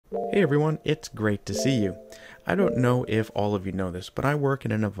Hey everyone, it's great to see you. I don't know if all of you know this, but I work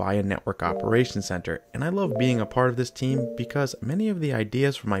in an Avaya Network Operations Center, and I love being a part of this team because many of the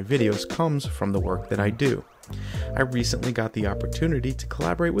ideas for my videos comes from the work that I do. I recently got the opportunity to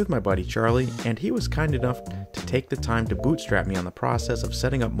collaborate with my buddy Charlie, and he was kind enough to take the time to bootstrap me on the process of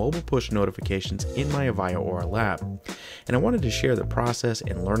setting up mobile push notifications in my Avaya Aura lab. And I wanted to share the process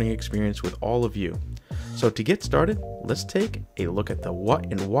and learning experience with all of you. So to get started, let's take a look at the what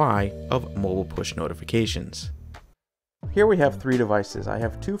and why of mobile push notifications. Here we have three devices. I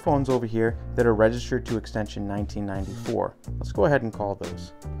have two phones over here that are registered to extension 1994. Let's go ahead and call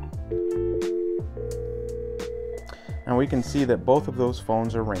those. Now we can see that both of those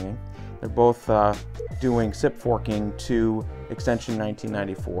phones are ringing. They're both doing SIP forking to extension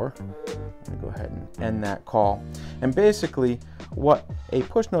 1994. I'm going to go ahead and end that call. And basically what a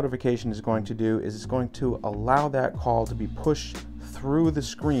push notification is going to do is it's going to allow that call to be pushed through the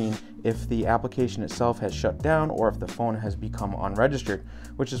screen if the application itself has shut down or if the phone has become unregistered,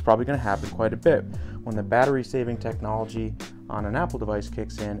 which is probably going to happen quite a bit when the battery saving technology on an Apple device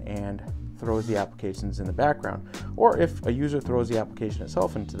kicks in and throws the applications in the background, or if a user throws the application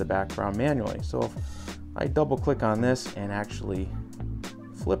itself into the background manually. So if I double click on this and actually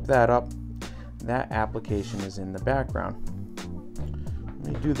flip that up, that application is in the background.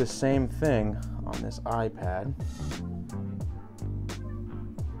 Let me do the same thing on this iPad.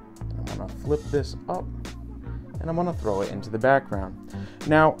 I'm going to flip this up and I'm going to throw it into the background.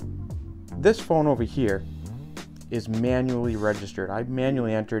 Now, this phone over here is manually registered. I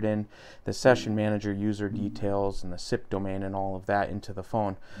manually entered in the session manager user details and the SIP domain and all of that into the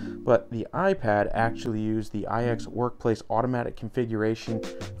phone. But the iPad actually used the iX Workplace automatic configuration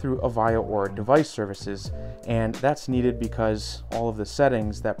through Avaya Aura device services, and that's needed because all of the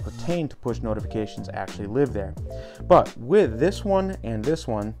settings that pertain to push notifications actually live there. But with this one and this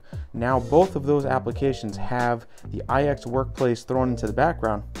one, now both of those applications have the iX Workplace thrown into the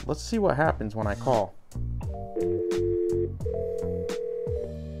background. Let's see what happens when I call.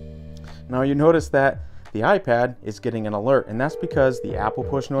 Now you notice that the iPad is getting an alert, and that's because the Apple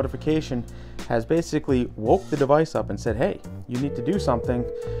push notification has basically woke the device up and said, hey, you need to do something.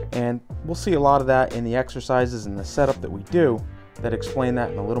 And we'll see a lot of that in the exercises and the setup that we do that explain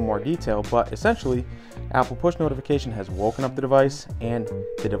that in a little more detail. But essentially, Apple push notification has woken up the device and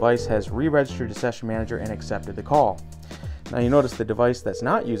the device has re-registered to Session Manager and accepted the call. Now you notice the device that's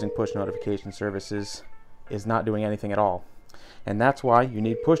not using push notification services is not doing anything at all. And that's why you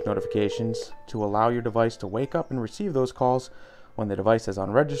need push notifications to allow your device to wake up and receive those calls when the device is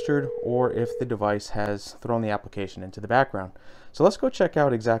unregistered or if the device has thrown the application into the background. So let's go check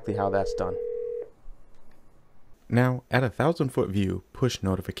out exactly how that's done. Now, at a 1,000-foot view, push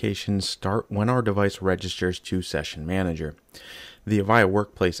notifications start when our device registers to Session Manager. The Avaya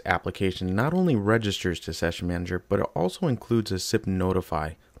Workplace application not only registers to Session Manager, but it also includes a SIP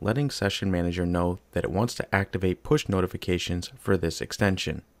notify, letting Session Manager know that it wants to activate push notifications for this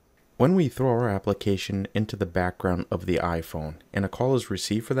extension. When we throw our application into the background of the iPhone and a call is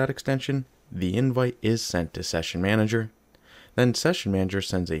received for that extension, the invite is sent to Session Manager. Then Session Manager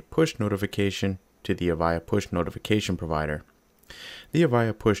sends a push notification to the Avaya Push Notification Provider. The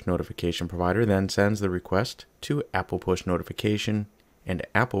Avaya Push Notification Provider then sends the request to Apple Push Notification, and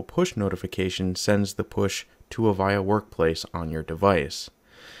Apple Push Notification sends the push to Avaya Workplace on your device.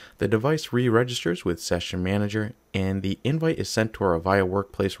 The device re-registers with Session Manager, and the invite is sent to our Avaya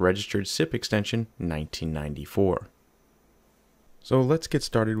Workplace registered SIP extension 1994. So let's get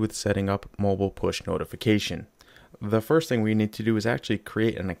started with setting up mobile push notification. The first thing we need to do is actually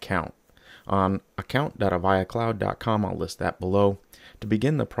create an account. On account.avayacloud.com, I'll list that below, to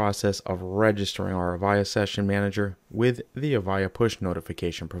begin the process of registering our Avaya Session Manager with the Avaya Push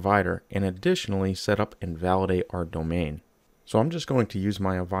Notification Provider, and additionally set up and validate our domain. So I'm just going to use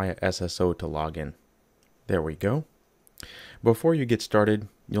my Avaya SSO to log in. There we go. Before you get started,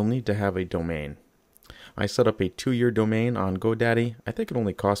 you'll need to have a domain. I set up a 2-year domain on GoDaddy. I think it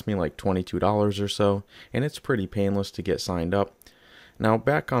only cost me like $22 or so, and it's pretty painless to get signed up. Now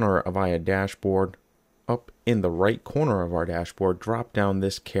back on our Avaya dashboard, up in the right corner of our dashboard, drop down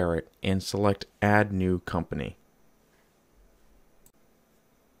this caret and select Add New Company.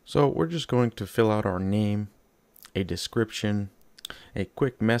 So we're just going to fill out our name, a description, a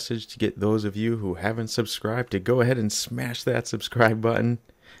quick message to get those of you who haven't subscribed to go ahead and smash that subscribe button,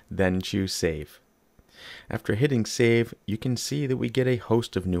 then choose Save. After hitting Save, you can see that we get a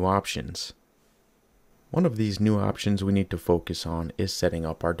host of new options. One of these new options we need to focus on is setting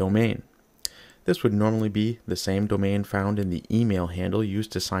up our domain. This would normally be the same domain found in the email handle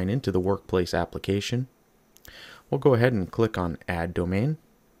used to sign into the Workplace application. We'll go ahead and click on Add Domain.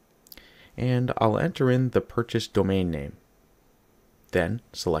 and I'll enter in the purchase domain name. Then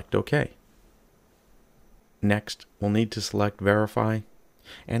select OK. Next, we'll need to select Verify,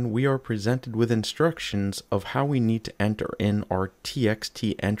 and we are presented with instructions of how we need to enter in our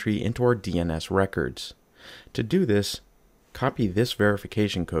TXT entry into our DNS records. To do this, copy this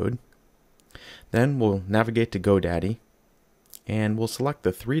verification code. Then we'll navigate to GoDaddy, and we'll select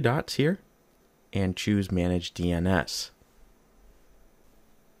the three dots here and choose Manage DNS.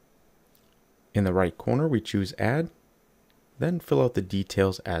 In the right corner, we choose Add, then fill out the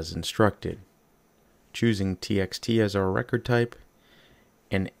details as instructed, choosing TXT as our record type,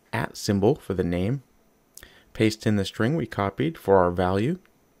 an @ symbol for the name, paste in the string we copied for our value,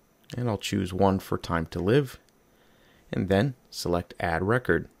 and I'll choose 1 for time to live, and then select Add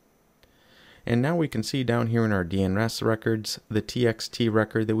Record. And now we can see down here in our DNS records the TXT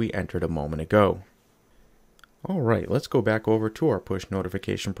record that we entered a moment ago. Alright, let's go back over to our push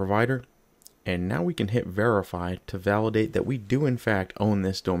notification provider, and now we can hit Verify to validate that we do in fact own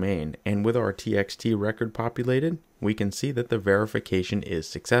this domain, and with our TXT record populated, we can see that the verification is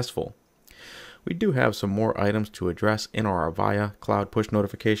successful. We do have some more items to address in our Avaya Cloud Push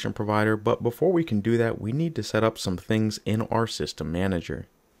Notification Provider, but before we can do that, we need to set up some things in our System Manager.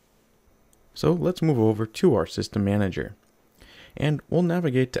 So let's move over to our System Manager, and we'll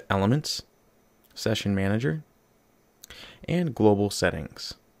navigate to Elements, Session Manager, and Global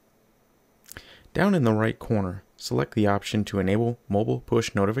Settings. Down in the right corner, select the option to enable mobile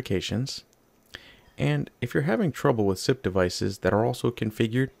push notifications. And if you're having trouble with SIP devices that are also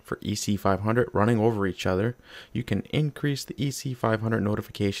configured for EC500 running over each other, you can increase the EC500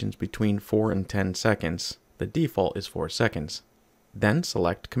 notifications between 4 and 10 seconds. The default is 4 seconds. Then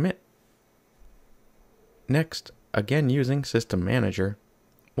select Commit. Next, again using System Manager,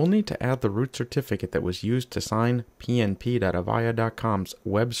 we'll need to add the root certificate that was used to sign pnp.avaya.com's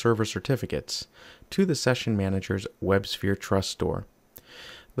web server certificates to the Session Manager's WebSphere Trust Store.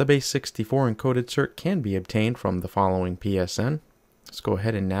 The base64 encoded cert can be obtained from the following PSN. Let's go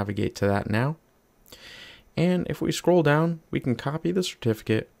ahead and navigate to that now. And if we scroll down, we can copy the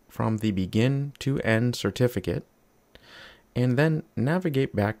certificate from the begin to end certificate, and then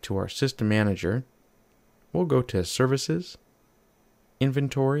navigate back to our System Manager. We'll go to Services,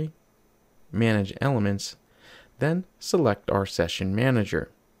 Inventory, Manage Elements, then select our Session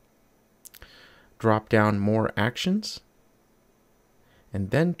Manager. Drop down More Actions,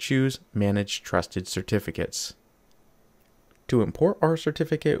 and then choose Manage Trusted Certificates. To import our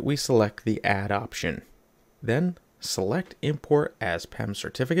certificate, we select the Add option. Then select Import as PEM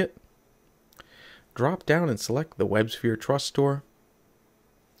certificate. Drop down and select the WebSphere Trust Store.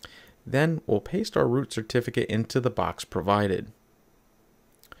 Then we'll paste our root certificate into the box provided.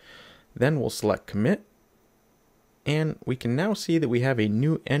 Then we'll select Commit, and we can now see that we have a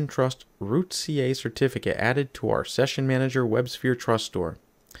new Entrust Root CA certificate added to our Session Manager WebSphere Trust Store.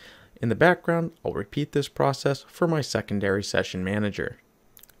 In the background, I'll repeat this process for my secondary Session Manager.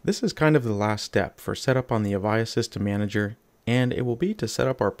 This is kind of the last step for setup on the Avaya System Manager, and it will be to set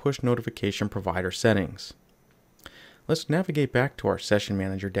up our push notification provider settings. Let's navigate back to our Session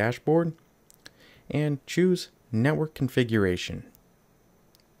Manager dashboard and choose Network Configuration.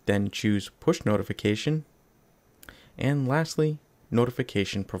 Then choose Push Notification, and lastly,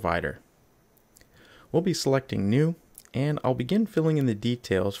 Notification Provider. We'll be selecting New, and I'll begin filling in the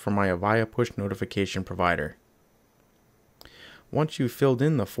details for my Avaya Push Notification Provider. Once you've filled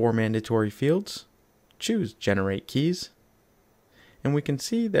in the 4 mandatory fields, choose Generate Keys, and we can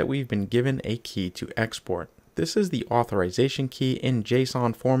see that we've been given a key to export. This is the authorization key in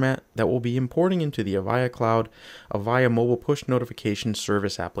JSON format that we'll be importing into the Avaya Cloud Avaya Mobile Push Notification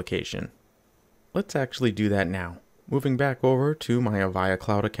Service application. Let's actually do that now. Moving back over to my Avaya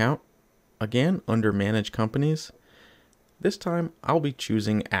Cloud account, again under Manage Companies. This time I'll be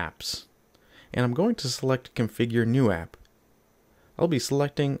choosing Apps, and I'm going to select Configure New App. I'll be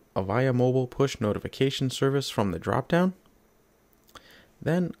selecting Avaya Mobile Push Notification Service from the dropdown.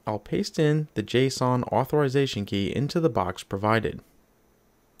 Then I'll paste in the JSON authorization key into the box provided.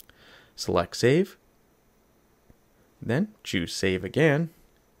 Select Save. Then choose Save again.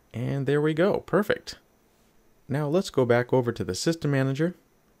 And there we go. Perfect. Now let's go back over to the System Manager.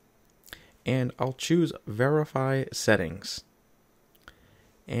 And I'll choose Verify Settings.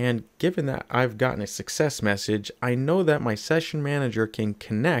 And given that I've gotten a success message, I know that my Session Manager can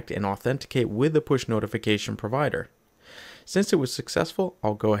connect and authenticate with the push notification provider. Since it was successful,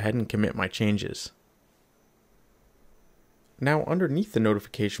 I'll go ahead and commit my changes. Now underneath the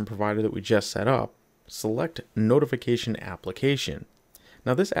notification provider that we just set up, select Notification Application.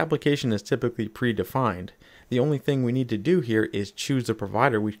 Now this application is typically predefined. The only thing we need to do here is choose the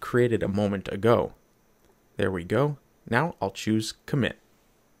provider we created a moment ago. There we go. Now I'll choose Commit.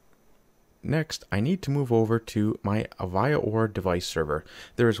 Next, I need to move over to my Avaya or device server.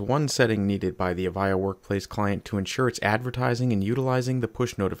 There is one setting needed by the Avaya Workplace client to ensure it's advertising and utilizing the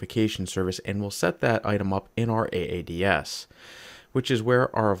push notification service, and we'll set that item up in our AADS, which is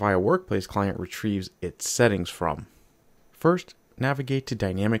where our Avaya Workplace client retrieves its settings from. First, navigate to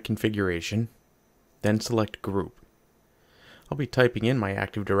Dynamic Configuration, then select Group. I'll be typing in my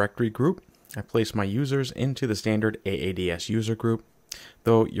Active Directory group. I place my users into the standard AADS user group,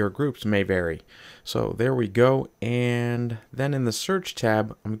 though your groups may vary. So there we go, and then in the search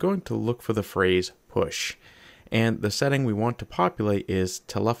tab, I'm going to look for the phrase push. And the setting we want to populate is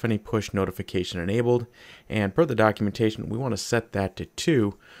telephony push notification enabled, and per the documentation, we want to set that to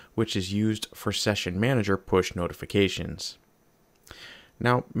 2, which is used for Session Manager push notifications.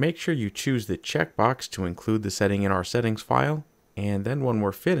 Now make sure you choose the checkbox to include the setting in our settings file, and then when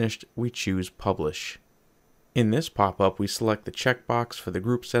we're finished, we choose Publish. In this pop-up, we select the checkbox for the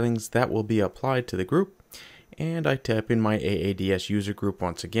group settings that will be applied to the group, and I type in my AADS user group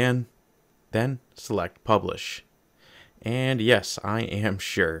once again, then select Publish. And yes, I am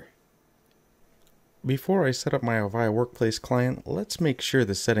sure. Before I set up my Avaya Workplace client, let's make sure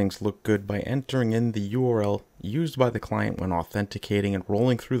the settings look good by entering in the URL used by the client when authenticating and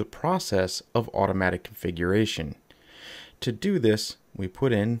rolling through the process of automatic configuration. To do this, we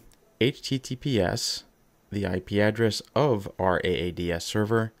put in HTTPS, the IP address of our AADS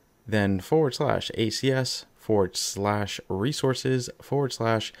server, then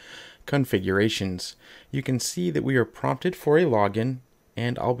 /ACS/resources/configurations. You can see that we are prompted for a login,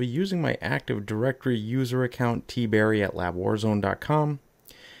 and I'll be using my Active Directory user account tberry@labwarzone.com,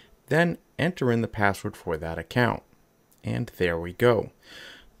 then enter in the password for that account. And there we go.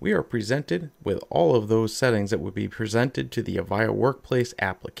 We are presented with all of those settings that would be presented to the Avaya Workplace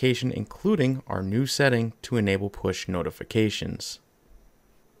application, including our new setting to enable push notifications.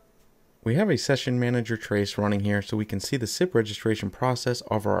 We have a session manager trace running here so we can see the SIP registration process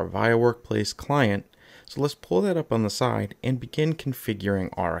of our Avaya Workplace client. So let's pull that up on the side and begin configuring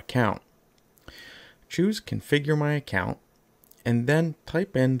our account. Choose Configure My Account and then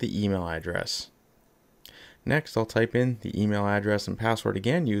type in the email address. Next, I'll type in the email address and password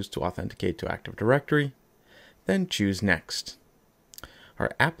again used to authenticate to Active Directory, then choose Next.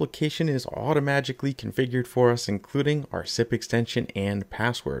 Our application is automatically configured for us, including our SIP extension and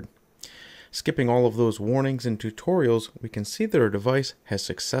password. Skipping all of those warnings and tutorials, we can see that our device has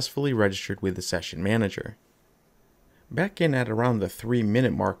successfully registered with the Session Manager. Back in at around the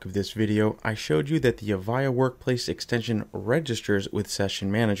 3-minute mark of this video, I showed you that the Avaya Workplace extension registers with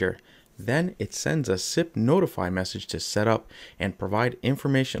Session Manager. Then it sends a SIP notify message to set up and provide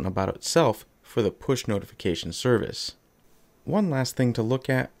information about itself for the push notification service. One last thing to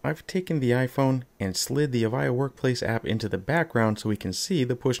look at, I've taken the iPhone and slid the Avaya Workplace app into the background so we can see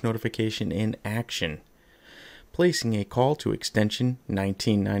the push notification in action. Placing a call to extension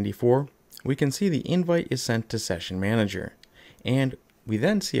 1994, we can see the invite is sent to Session Manager, and we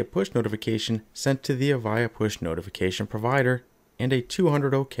then see a push notification sent to the Avaya push notification provider, and a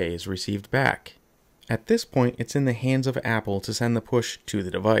 200 OK is received back. At this point, it's in the hands of Apple to send the push to the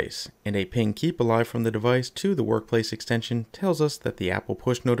device, and a ping keep alive from the device to the Workplace extension tells us that the Apple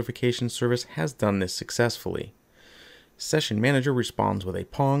push notification service has done this successfully. Session Manager responds with a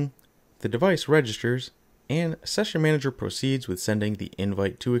pong, the device registers, and Session Manager proceeds with sending the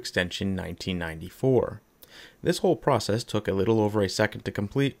invite to extension 1994. This whole process took a little over a second to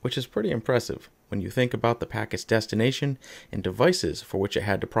complete, which is pretty impressive when you think about the packet's destination and devices for which it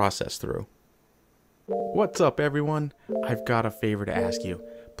had to process through. What's up, everyone? I've got a favor to ask you.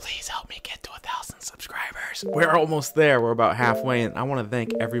 Please help me get to 1,000 subscribers. We're almost there. We're about halfway, and I want to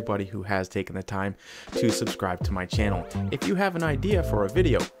thank everybody who has taken the time to subscribe to my channel. If you have an idea for a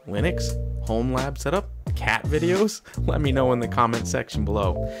video, Linux, home lab setup, cat videos, let me know in the comment section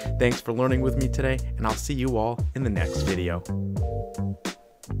below. Thanks for learning with me today, and I'll see you all in the next video.